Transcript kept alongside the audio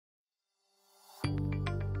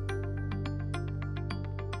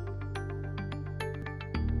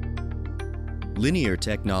Linear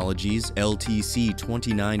Technologies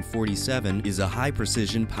LTC2947 is a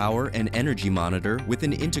high-precision power and energy monitor with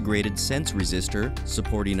an integrated sense resistor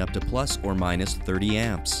supporting up to plus or minus 30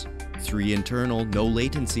 amps. 3 internal,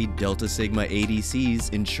 no-latency delta sigma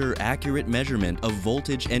ADCs ensure accurate measurement of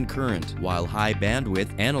voltage and current, while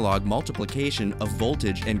high-bandwidth analog multiplication of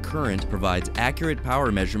voltage and current provides accurate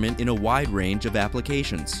power measurement in a wide range of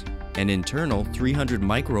applications. An internal 300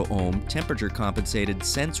 micro-ohm temperature-compensated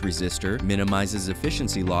sense resistor minimizes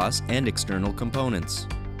efficiency loss and external components.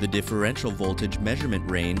 The differential voltage measurement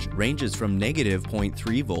range ranges from negative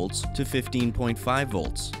 0.3 volts to 15.5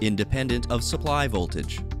 volts, independent of supply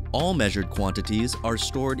voltage. All measured quantities are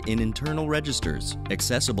stored in internal registers,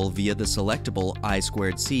 accessible via the selectable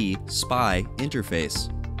I2C SPI interface.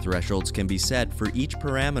 Thresholds can be set for each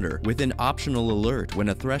parameter with an optional alert when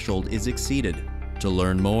a threshold is exceeded. To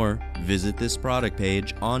learn more, visit this product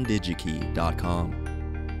page on Digi-Key.com.